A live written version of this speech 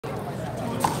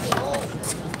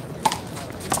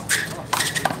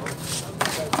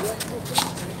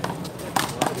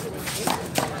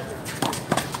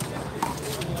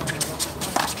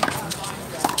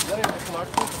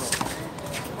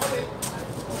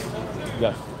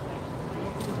Yes.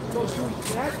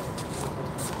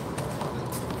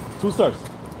 2 serves.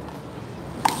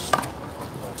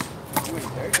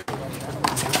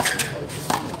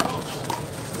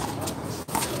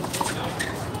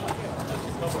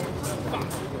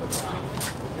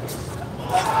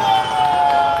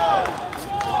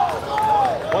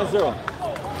 Zero.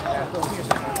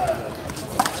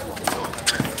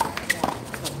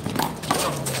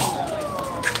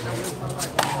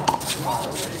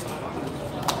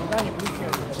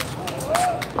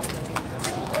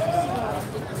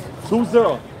 Two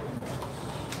zero.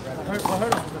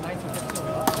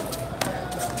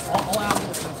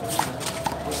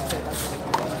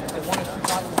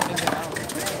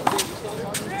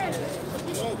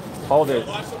 Hold it.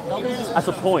 That's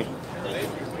a point.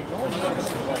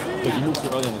 Because you moved too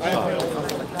early in the shot.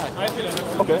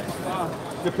 Okay.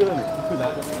 You're feeling it. You feel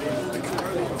that.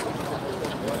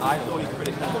 I thought he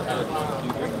criticized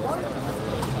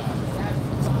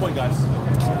the point, guys.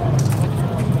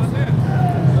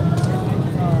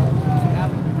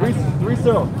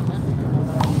 3-0.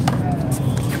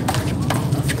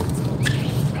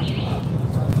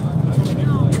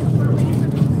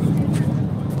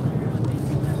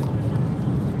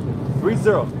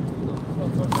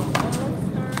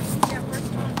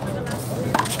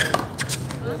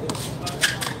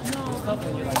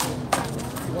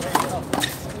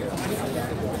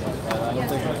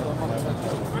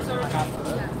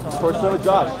 First serve,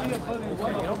 Josh. I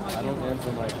don't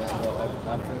answer my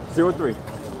phone. 0-3.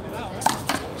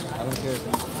 I don't care if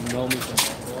you know me from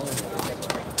basketball.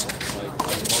 Like,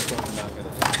 most of them not going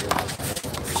to take it.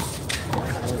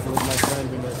 If it was my friend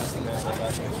who knows nothing about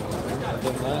basketball, other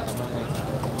than that,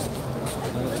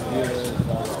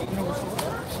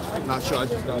 I'm not sure. I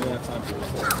just don't have time for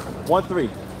this. 1-3.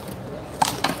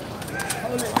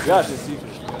 Yes.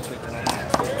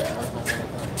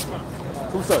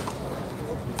 2 serves.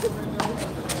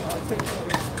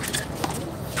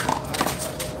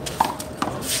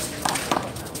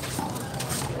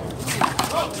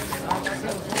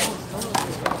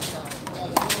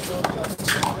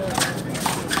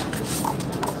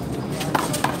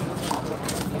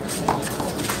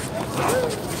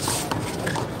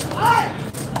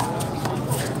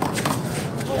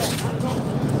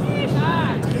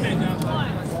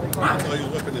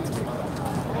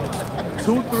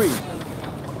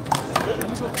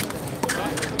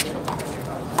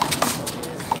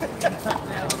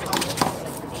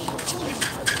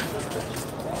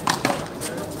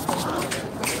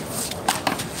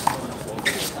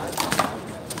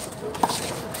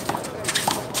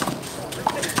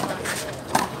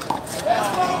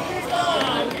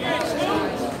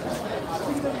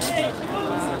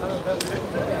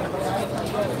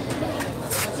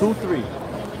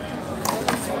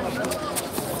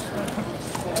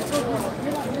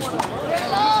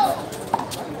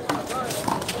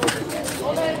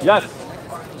 Yes.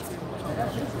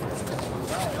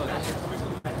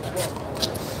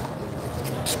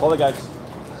 Hold it, guys.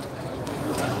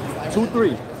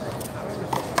 2-3.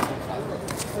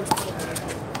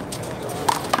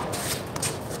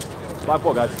 Five,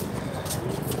 4, guys.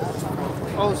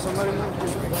 Oh, somebody.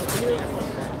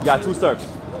 Yeah, 2 serves.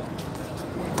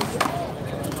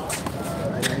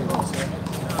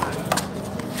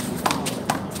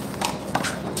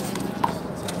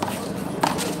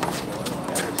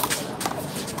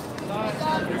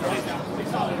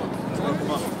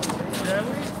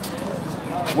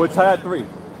 We're tied at 3.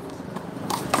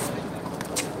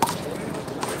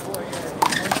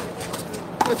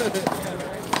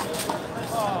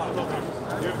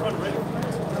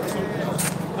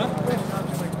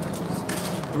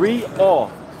 Three all.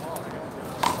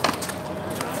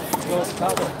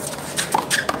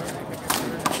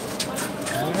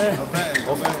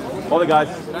 Hold it, guys.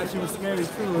 That shit was scary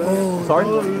too. Sorry?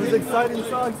 It was exciting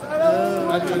songs.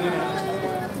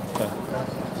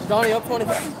 Johnny up 20.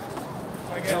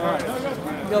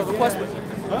 Yo, request it.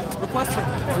 Request it.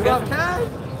 We got cash?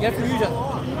 Get from Eugene.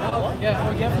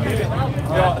 Yeah, get from Eugene. No, I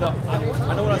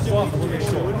know what I saw. I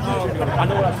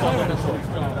know what I saw.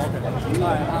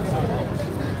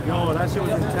 Yo, that shit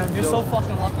was intense. You're so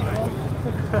fucking lucky,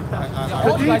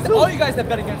 bro. All you guys that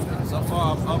bet against me.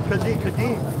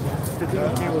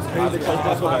 Kadeem was crazy.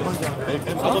 That's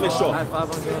what they show.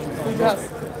 Who has?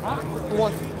 Who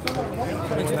won?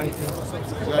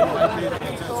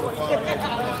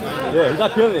 Yeah, he's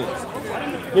not killing it.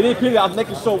 He didn't kill it. I'm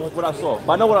making sure what I saw.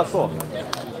 But I know what I saw.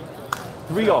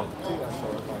 3 all.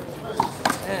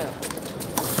 Damn.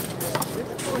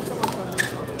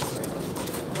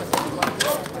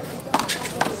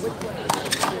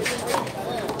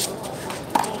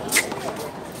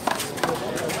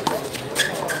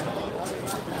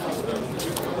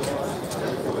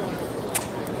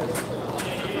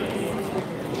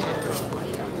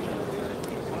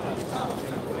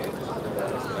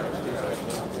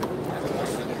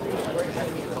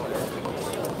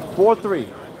 4-3.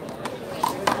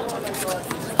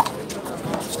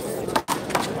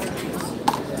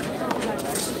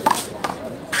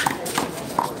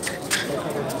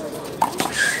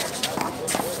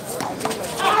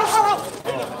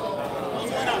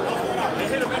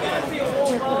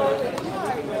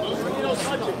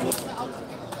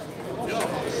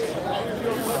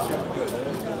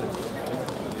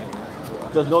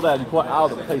 Just know that you caught out,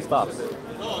 the play stops.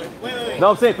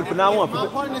 No, I'm saying for now on. My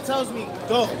partner tells me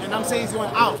go, and I'm saying he's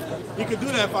going out. He can do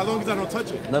that as long as I don't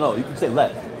touch it. No, you can say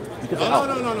left. You can say out.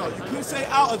 No. You can say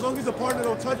out as long as the partner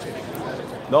don't touch it.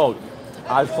 No,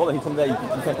 I told him he told me that you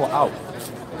can't call out.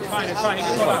 Fine. It's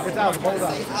out. Hold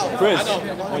on. Chris,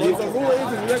 The rule is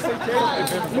in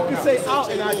USAK, you can say out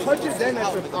and I touch it, then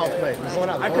that's an out play.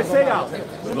 I can say out.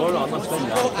 no, I'm not saying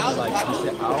that. I'm like, you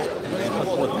say out and then touch the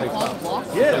ball, the play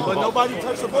stops. Yeah, but nobody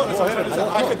touched the ball. So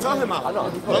I can tell him out. I know.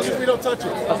 As long as we don't touch it.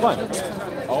 That's fine.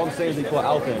 All I'm saying is he called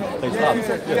out and play stops.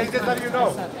 They just let you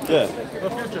know. Yeah. The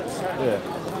future. Yeah.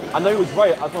 I know he was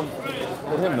right. I don't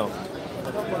let him know.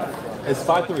 It's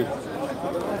 5-3.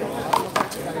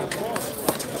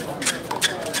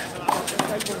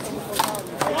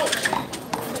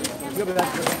 Yeah, but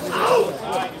that's good.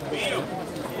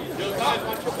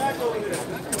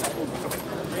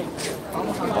 Oh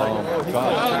my God.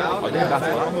 I think that's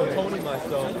what I'm atoning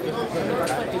myself.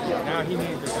 Now he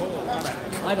needs to go.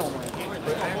 I don't like it.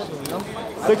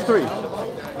 6-3.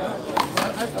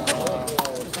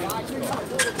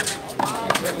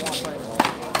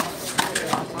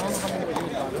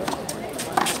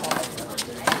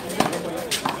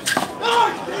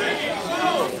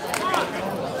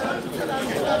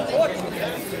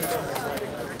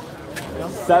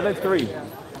 Seven, 3.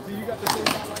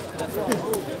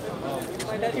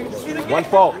 One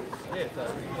fault.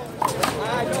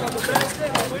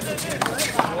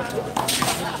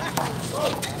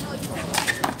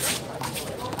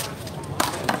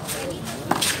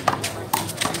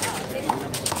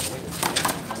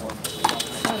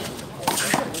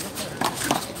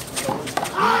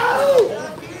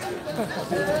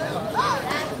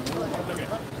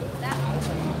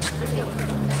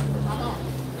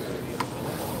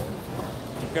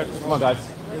 Come on, guys.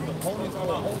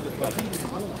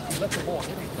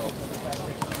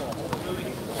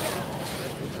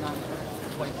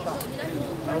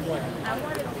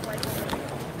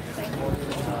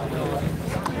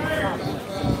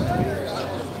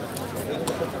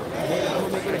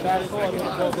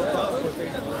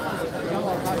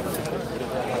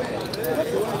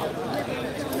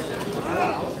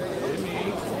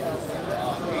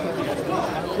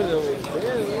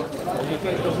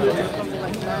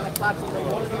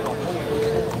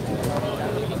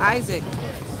 Isaac,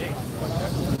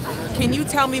 can you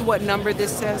tell me what number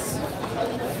this says?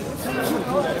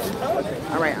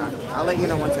 All right, I'll let you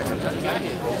know 1 second.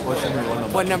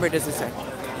 What number does it say?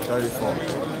 34.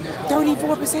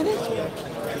 34 percentage?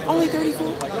 Only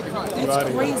 34?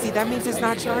 That's crazy. That means it's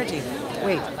not charging.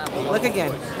 Wait, look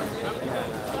again.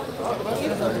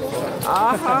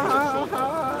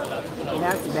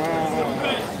 That's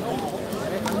bad.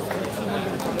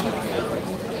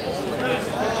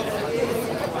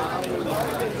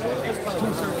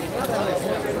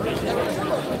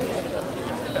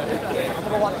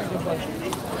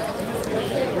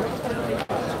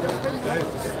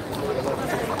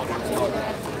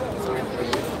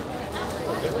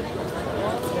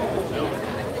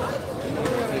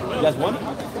 You guys won?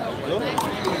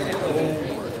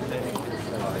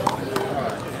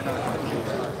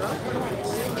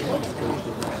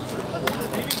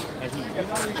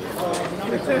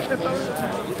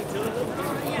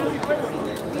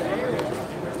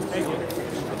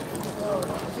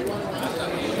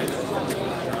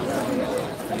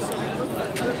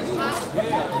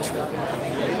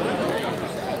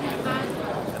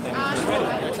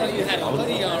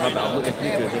 I'm looking at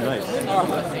you. They're nice.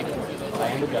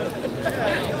 Look at it.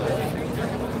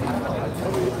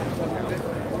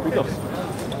 Pito.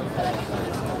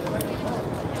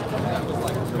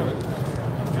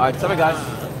 All right, 7 guys.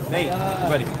 Nate,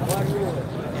 ready.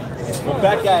 We're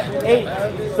back at 8,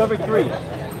 7-3.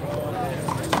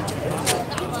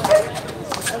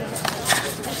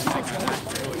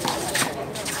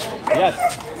 Yes.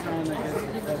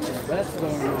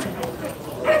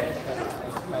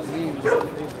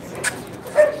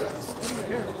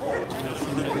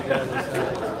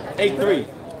 8-3.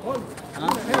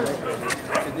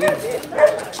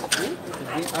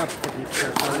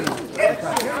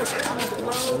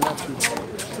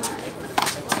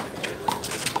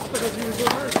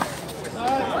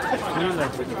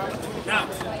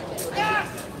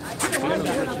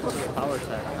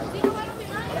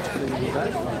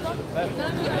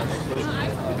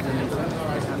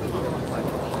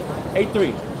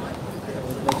 8-3.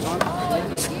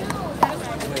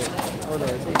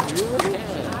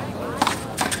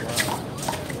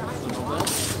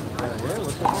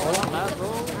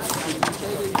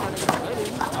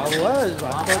 I was. I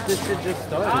thought this shit just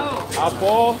started. Out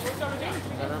ball.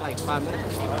 Like 5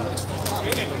 minutes.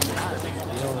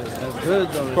 That's good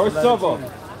though. First server.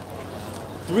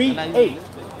 3-8.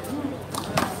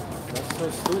 That's so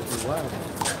stupid. Wow.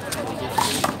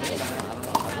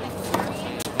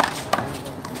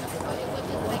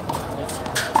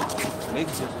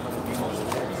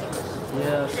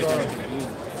 Yeah, so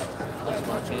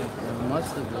it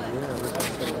must have been, yeah.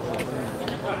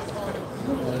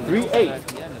 3-8.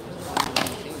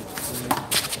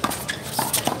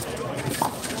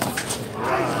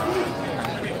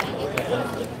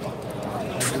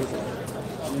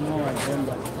 You know I've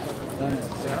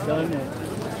done it.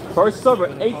 First server, 8-3.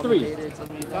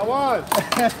 That was.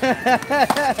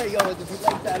 Yo, did you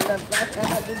like that left back?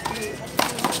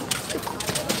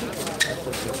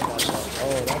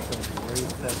 Oh, that's a great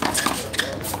touch.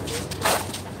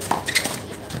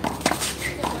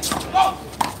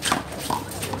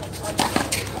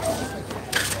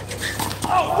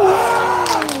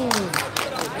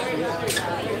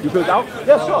 You feel it out?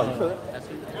 Yeah, sure. You feel it.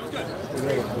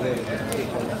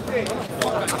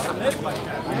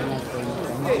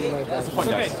 That's a point,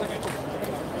 guys.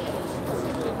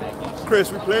 Chris,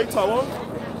 we played Taiwan?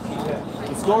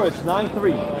 The score is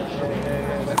 9-3.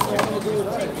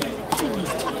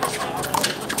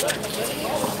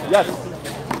 Yes.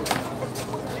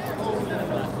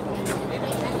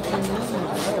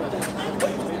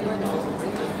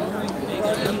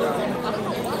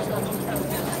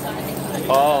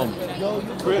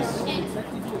 Chris.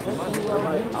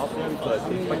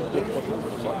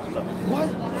 What?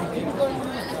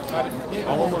 I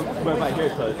want to wear my hair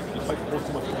because it's like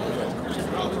too much.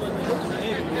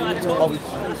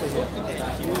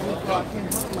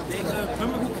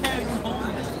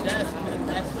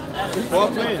 Ball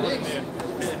playing.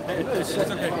 I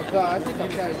think I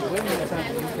got it way more time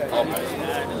than you got.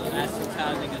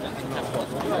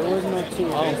 There was no two.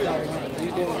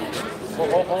 You did.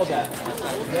 All that.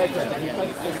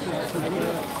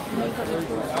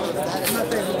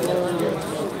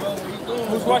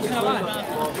 Who's watching that live?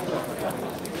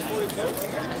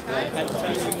 I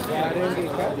didn't get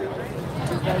caught.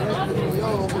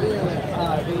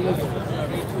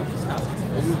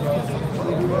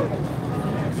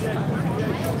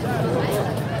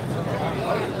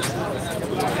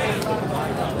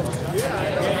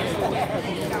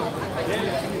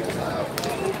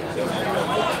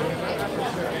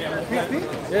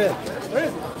 Yeah.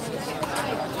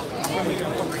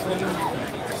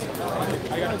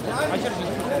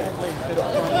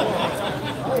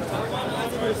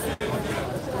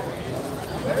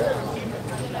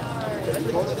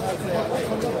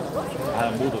 I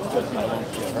moved it because I don't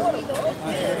care.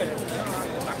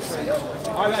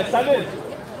 All right, stand in.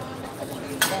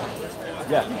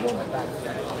 Yeah.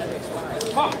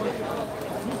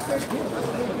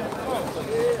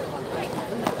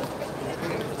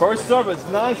 First service,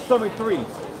 9-3.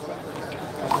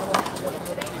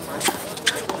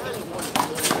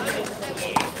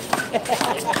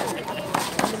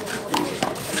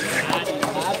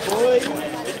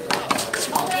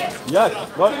 Yes.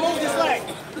 Go. Move his leg.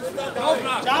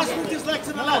 Josh, move his leg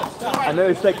to the left. I know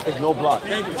it's like it's no block.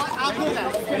 I'll do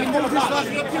that. He moved his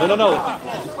leg. No.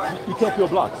 You can't feel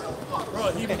blocks.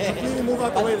 Bro, he didn't move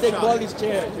out the way to the shot. You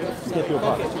can't feel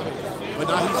blocks. But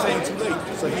now he's saying too late,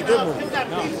 so he did move.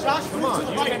 Josh, come on.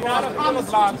 You cannot feel a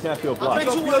block. You can't feel blocks. He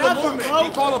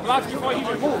called a block before he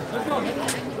even moved.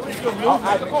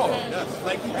 I'll the call.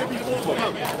 Like he did before.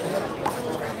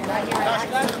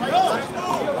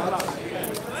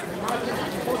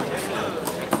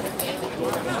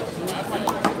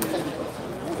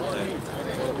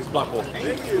 It's block ball.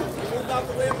 Thank you. He moved out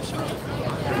the way of the shot.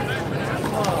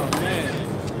 Oh, man.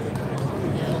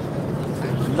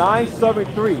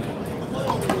 9-3.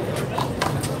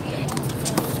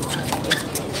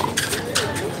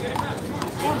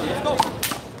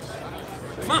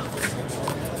 Come on.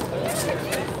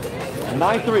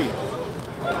 9-3.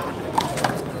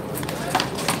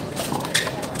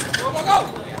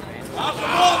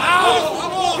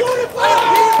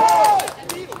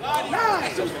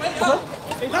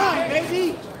 Nine, baby.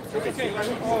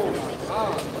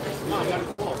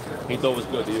 He thought it was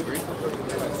good. Do you agree?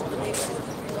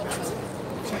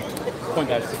 Point,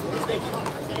 guys.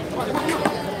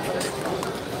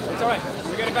 It's all right.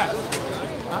 We get it back.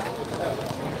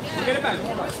 We get it back.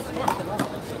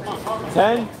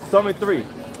 10-3.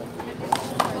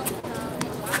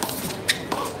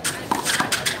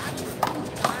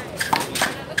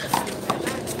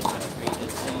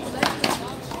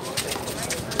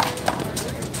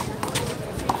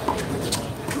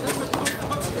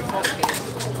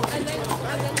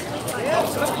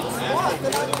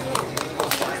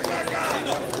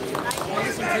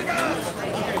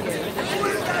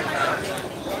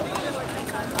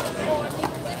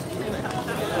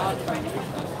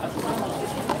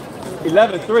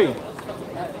 $11-3.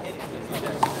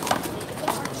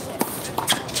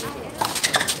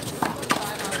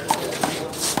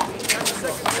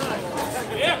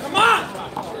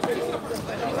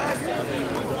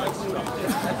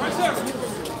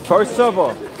 First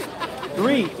server,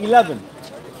 3-11.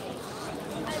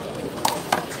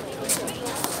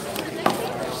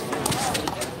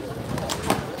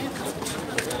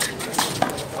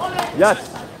 Yes.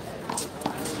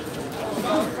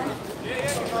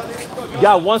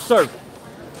 Yeah, one serve.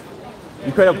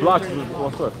 You create a block with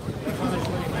one serve.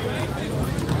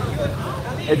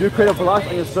 If you create a block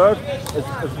on your serve, it's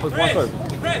one serve.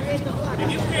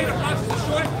 Did you create a block for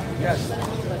short? Yes.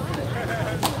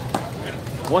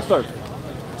 One serve.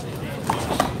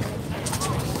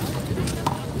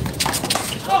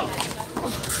 Oh.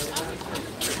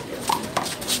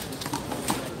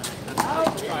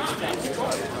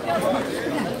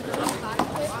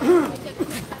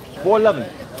 4-11.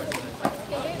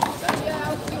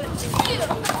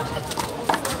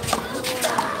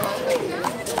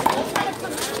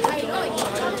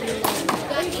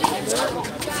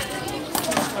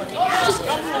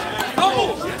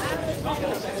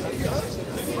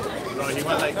 No, he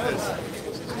went like this.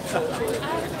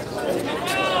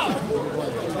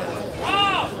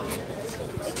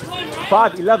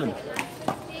 5-11.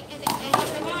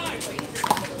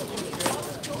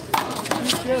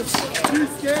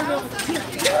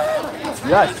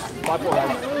 Yes.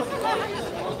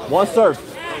 5-4. One serve.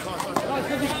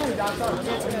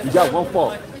 You got one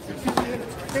fault.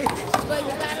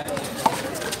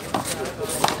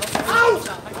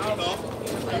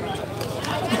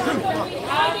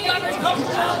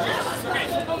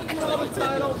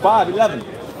 Five, 11.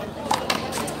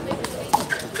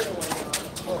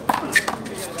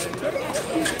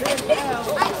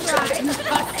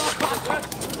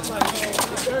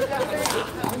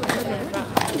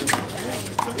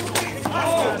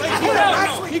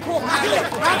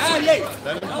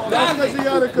 That's because he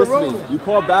got a corona. You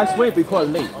call back swing, but you call it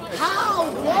late. How?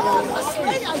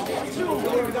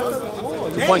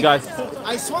 Good point, guys.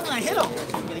 I swung and I hit him.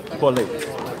 Call late.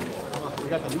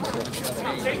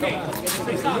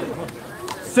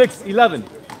 6-11.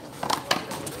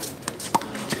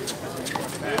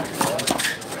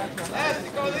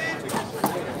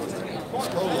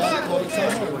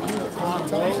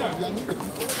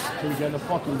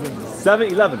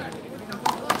 $7-11.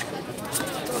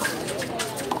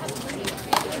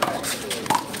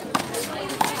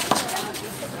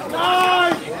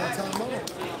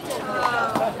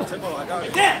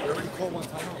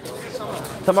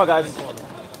 Come on, guys.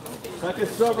 Second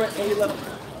server, 8-11.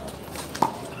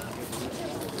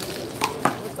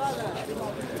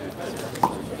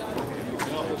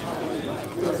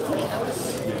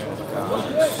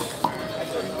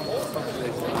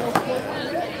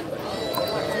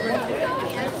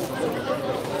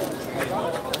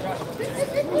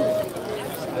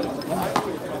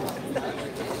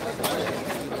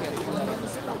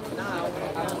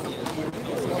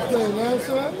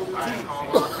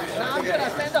 I'm good.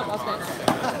 I'll stand up. I'll stand up.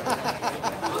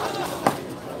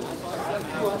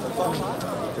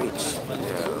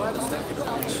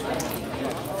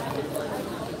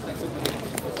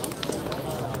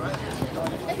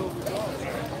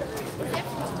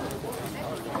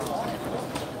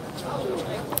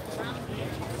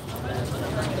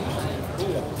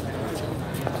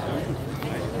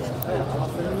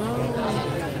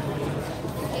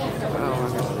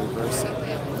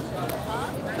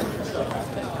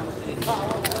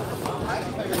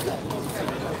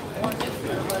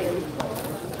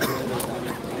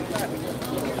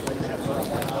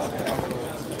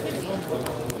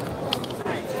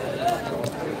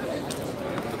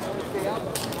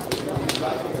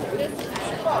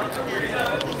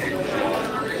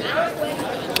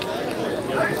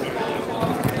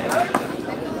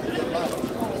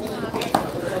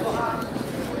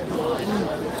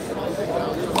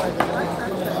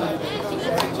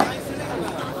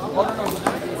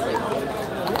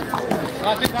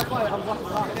 I think that's why I'm walking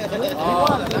around.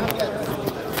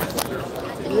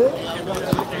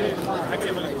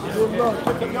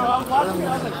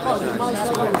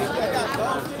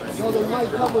 So they might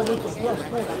cover with the plus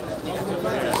point.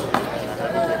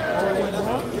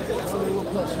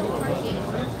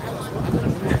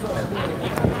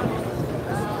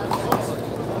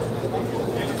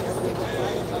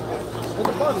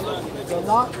 The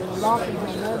lock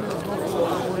is a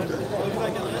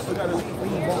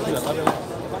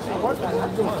normal. All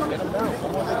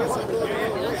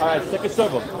right, second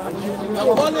server.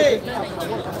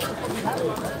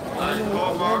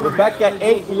 We're back at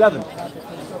 8-11.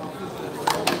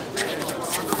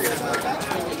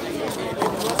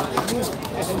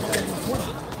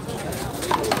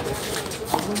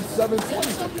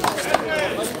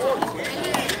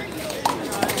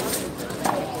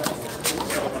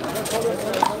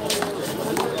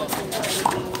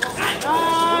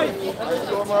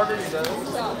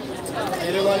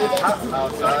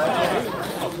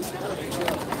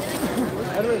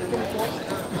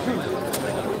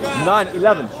 Nine,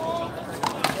 11.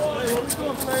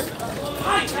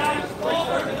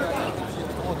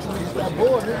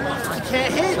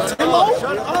 Can't hit. Hello?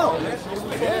 Shut up.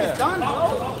 Yeah. Done.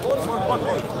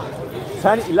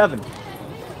 10, 11.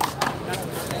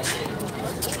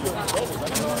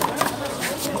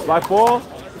 Right ball.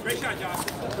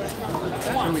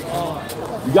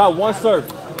 You got one serve.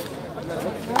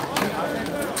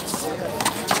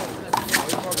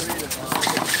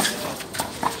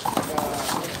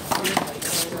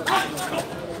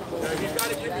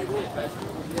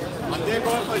 They're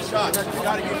going for shots. You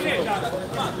gotta give me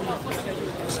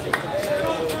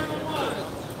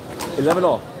 11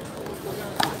 all.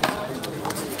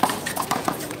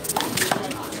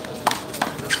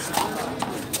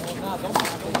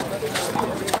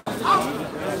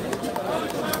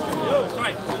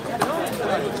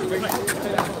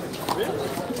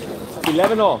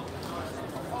 $11 all.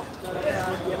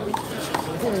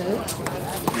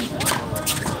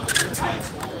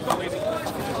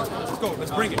 Let's go.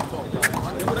 Let's bring it. You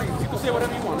can say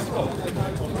whatever you want. Let's go.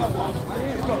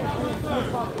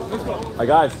 Let's go. All right,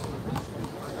 guys.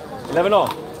 11 all.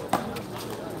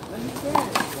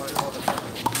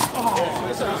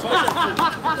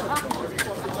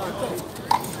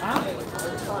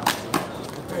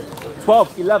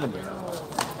 $12, 11.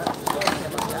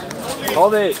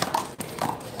 Hold it.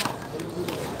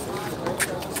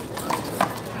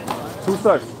 Two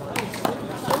serves.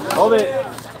 Hold it.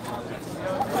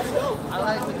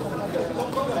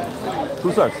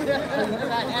 Two serves.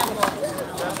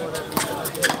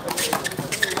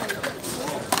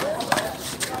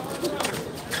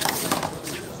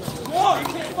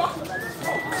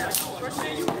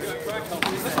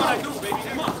 That's what I do, baby.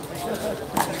 Come on.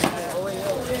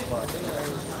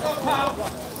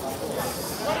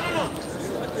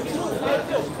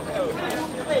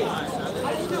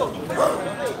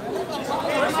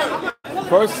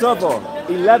 First server,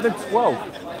 11-12.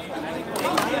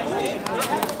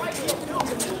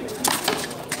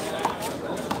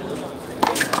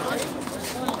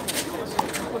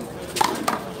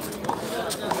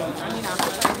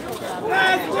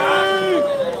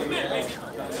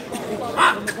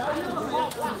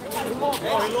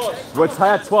 We're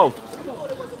tied at 12.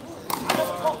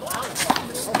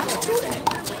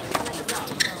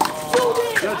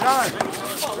 Yo, John.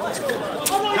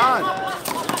 John.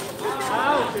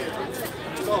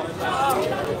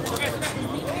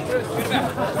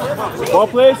 Ball,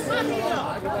 please.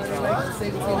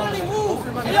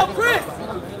 Hey, yo, Chris!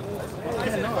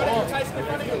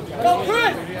 Yo,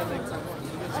 Chris!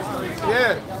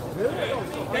 Yeah.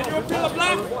 Can you appeal a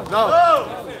block? No.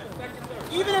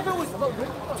 Even if it was...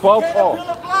 12 all.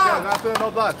 Yeah, not feeling no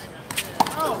blocks.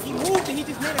 Oh, he moved and he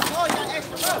just made a call. You got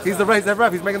extra up. He's the ref. He's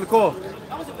ref. He's making the call.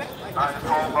 That was a bad...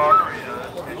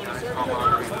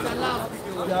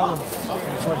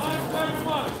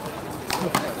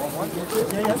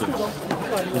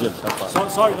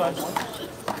 Sorry, guys.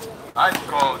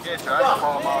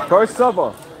 First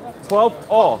server, 12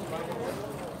 all.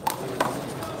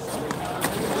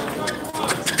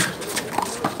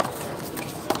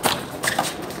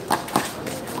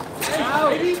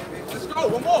 Let's go.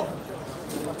 One more.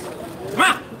 Come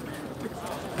on.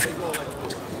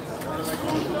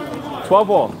 12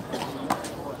 all.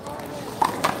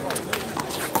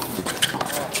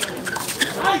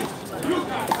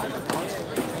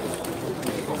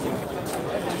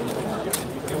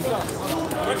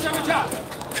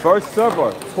 First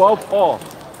server, 12 all.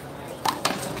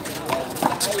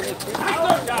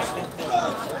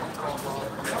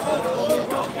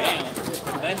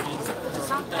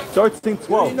 Thirteen,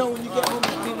 12. You know when you get home, you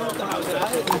clean up the house,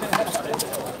 right?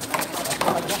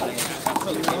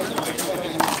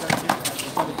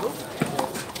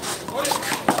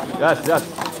 Yes, yes.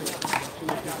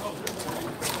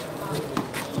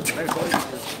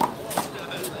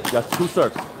 Yes, two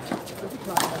serves.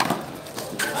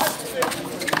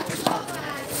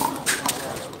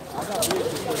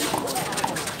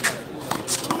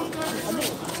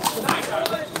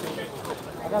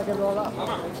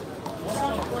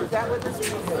 that what this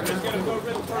is?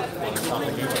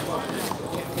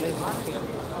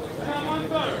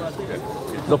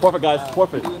 No, forfeit, guys.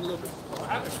 Forfeit.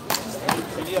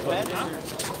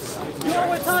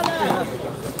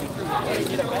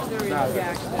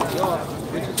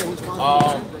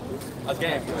 That's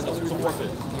game. So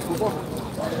forfeit.